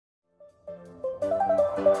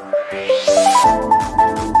Hello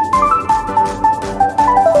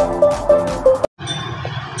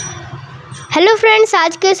friends,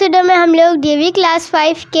 आज के इस वीडियो में हम लोग DAV क्लास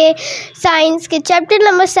 5 के साइंस के chapter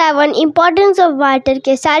number 7 importance of water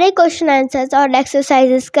के सारे क्वेश्चन आंसर्स और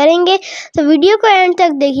एक्सरसाइजेस करेंगे। तो वीडियो को एंड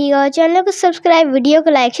तक देखिएगा और चैनल को सब्सक्राइब, वीडियो को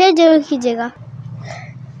लाइक शेयर जरूर कीजिएगा।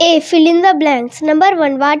 A. Fill in the blanks. Number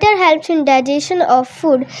 1. Water helps in digestion of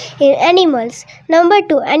food in animals. Number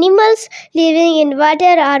 2. Animals living in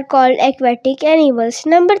water are called aquatic animals.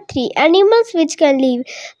 Number 3. Animals which can live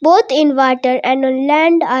both in water and on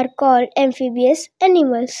land are called amphibious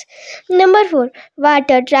animals. Number 4.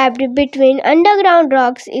 Water trapped between underground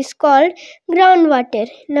rocks is called groundwater.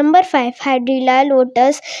 Number 5. Hydrilla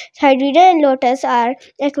and lotus are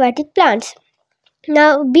aquatic plants.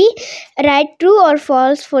 Now B. Write true or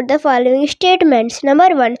false for the following statements. Number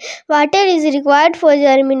 1. Water is required for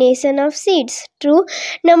germination of seeds. True.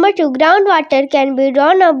 Number 2. Groundwater can be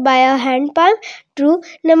drawn up by a hand pump. True.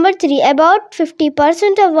 Number 3. About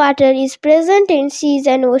 50% of water is present in seas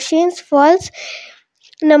and oceans. False.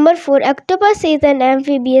 Number 4. Octopus is an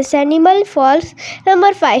amphibious animal. False.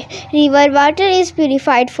 Number 5. River water is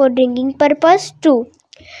purified for drinking purpose. True.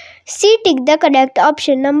 C. Tick the correct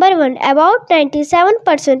option. Number 1. About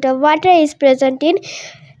 97% of water is present in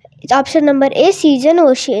option number A, seas and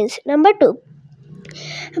oceans. Number 2.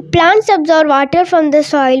 Plants absorb water from the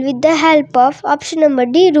soil with the help of option number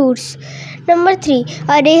D, roots. Number 3.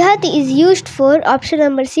 A rehat is used for option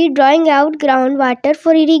number C, drawing out groundwater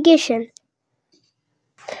for irrigation.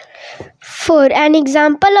 4. An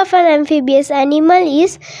example of an amphibious animal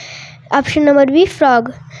is option number B,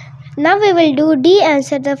 frog. Now we will do D.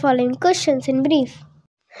 Answer the following questions in brief.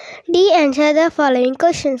 D. Answer the following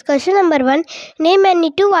questions. Question number 1. Name any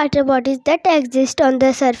two water bodies that exist on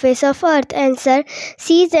the surface of earth. Answer: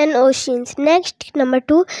 seas and oceans. Next, number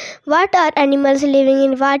 2. What are animals living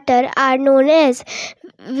in water are known as?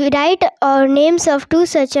 Write or names of two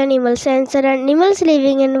such animals. Answer: animals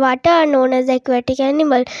living in water are known as aquatic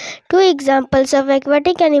animals. Two examples of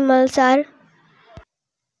aquatic animals are: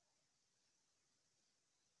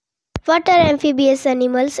 what are amphibious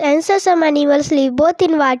animals? Answer: some animals live both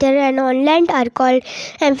in water and on land are called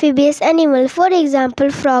amphibious animals. For example,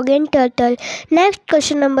 frog and turtle. Next,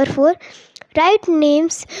 question number 4. Write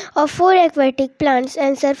names of 4 aquatic plants.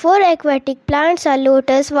 Answer: 4 aquatic plants are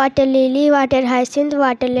lotus, water lily, water hyacinth,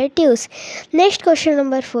 water lettuce. Next, question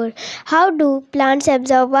number 4. How do plants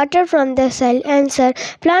absorb water from the soil? Answer: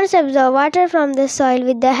 plants absorb water from the soil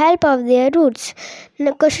with the help of their roots.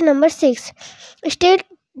 Question number 6. State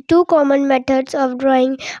two common methods of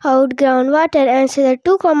drawing out groundwater. Answer: the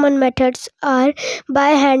two common methods are by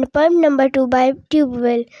hand pump. Number 2, by tube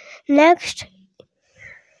well. Next,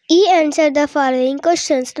 E. Answer the following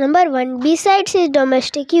questions. Number 1. Besides its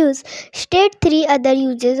domestic use, state 3 other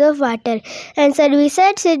uses of water. Answer: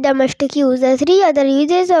 besides its domestic use, the 3 other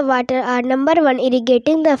uses of water are: number 1,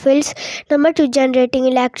 irrigating the fields, number 2, generating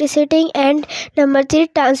electricity, and number 3,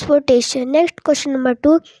 transportation. Next, question number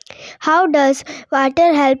 2. How does water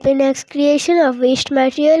help in excretion of waste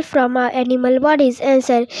material from our animal bodies?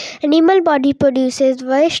 Answer: animal body produces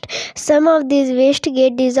waste. Some of these waste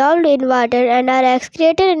get dissolved in water and are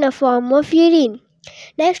excreted in a form of urine.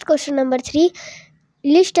 Next, question number 3.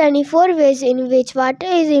 List any 4 ways in which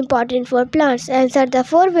water is important for plants. Answer: the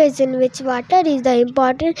 4 ways in which water is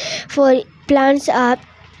important for plants are: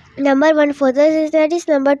 number 1, photosynthesis,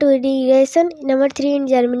 number 2, irrigation, number 3, in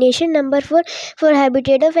germination, number 4, for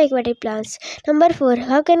habitat of aquatic plants. Number 4.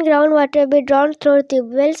 How can groundwater be drawn through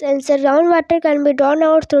tube wells? Answer: groundwater can be drawn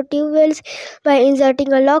out through tube wells by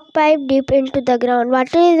inserting a lock pipe deep into the ground.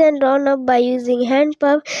 Water is then drawn up by using hand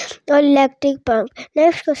pump or electric pump.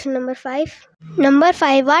 Next, question number 5. Number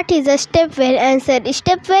 5. What is a step well? Answer: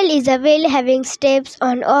 step well is a well having steps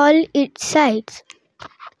on all its sides.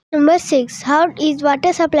 Number 6. How is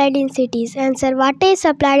water supplied in cities? Answer: water is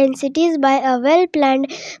supplied in cities by a well-planned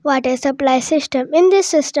water supply system. In this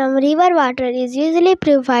system, river water is usually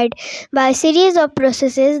purified by a series of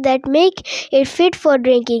processes that make it fit for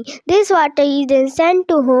drinking. This water is then sent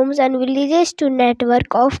to homes and villages to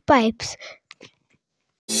network of pipes.